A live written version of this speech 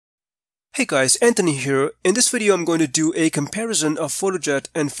Hey guys, Anthony here. In this video I'm going to do a comparison of Fotojet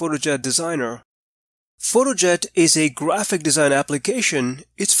and Fotojet Designer. Fotojet is a graphic design application.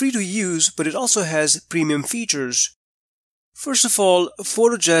 It's free to use, but it also has premium features. First of all,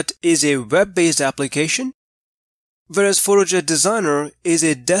 Fotojet is a web-based application, whereas Fotojet Designer is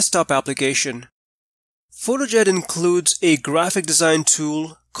a desktop application. Fotojet includes a graphic design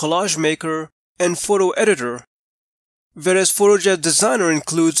tool, collage maker, and photo editor, whereas Fotojet Designer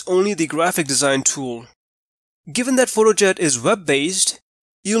includes only the graphic design tool. Given that Fotojet is web-based,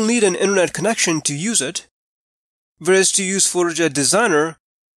 you'll need an internet connection to use it, whereas to use Fotojet Designer,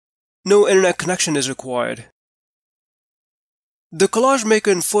 no internet connection is required. The Collage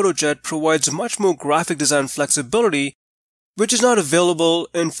Maker in Fotojet provides much more graphic design flexibility, which is not available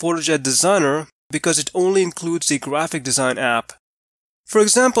in Fotojet Designer because it only includes the graphic design app. For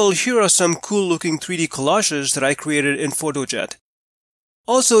example, here are some cool looking 3D collages that I created in Fotojet.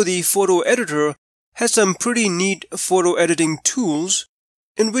 Also, the photo editor has some pretty neat photo editing tools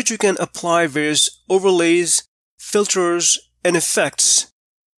in which you can apply various overlays, filters, and effects.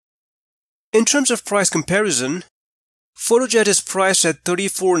 In terms of price comparison, Fotojet is priced at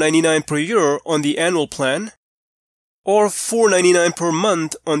 $34.99 per year on the annual plan, or $4.99 per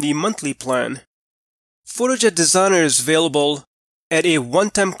month on the monthly plan. Fotojet Designer is available at a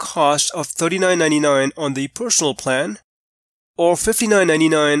one-time cost of $39.99 on the personal plan, or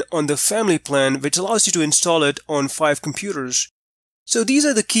 $59.99 on the family plan, which allows you to install it on 5 computers. So these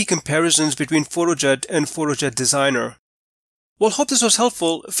are the key comparisons between Fotojet and Fotojet Designer. Well, hope this was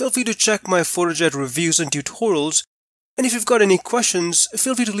helpful. Feel free to check my Fotojet reviews and tutorials, and if you've got any questions,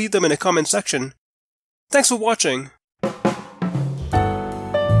 feel free to leave them in the comment section. Thanks for watching.